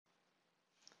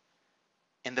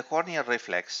In the corneal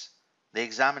reflex, the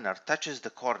examiner touches the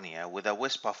cornea with a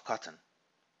wisp of cotton.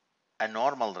 A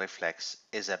normal reflex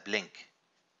is a blink.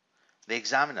 The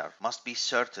examiner must be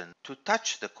certain to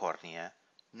touch the cornea,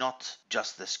 not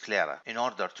just the sclera, in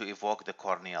order to evoke the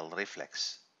corneal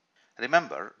reflex.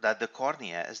 Remember that the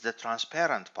cornea is the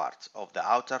transparent part of the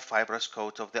outer fibrous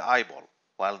coat of the eyeball,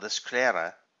 while the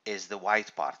sclera is the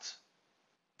white part.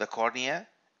 The cornea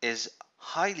is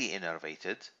highly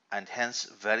innervated and hence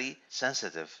very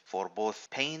sensitive for both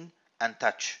pain and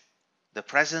touch. The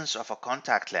presence of a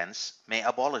contact lens may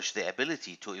abolish the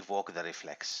ability to evoke the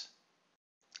reflex.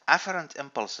 Afferent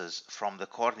impulses from the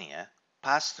cornea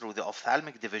pass through the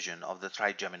ophthalmic division of the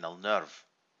trigeminal nerve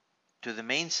to the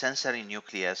main sensory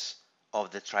nucleus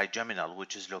of the trigeminal,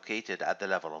 which is located at the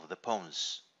level of the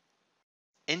pons.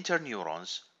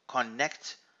 Interneurons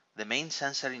connect the main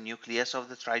sensory nucleus of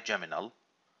the trigeminal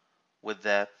with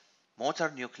the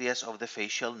motor nucleus of the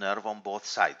facial nerve on both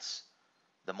sides.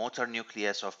 The motor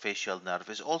nucleus of facial nerve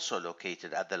is also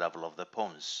located at the level of the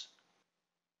pons.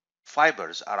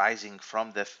 Fibers arising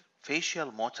from the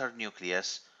facial motor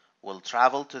nucleus will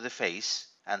travel to the face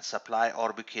and supply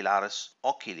orbicularis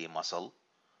oculi muscle,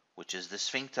 which is the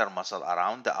sphincter muscle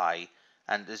around the eye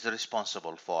and is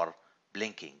responsible for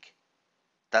blinking.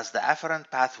 Thus, the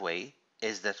afferent pathway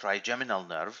is the trigeminal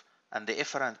nerve and the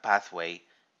efferent pathway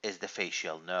is the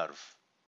facial nerve.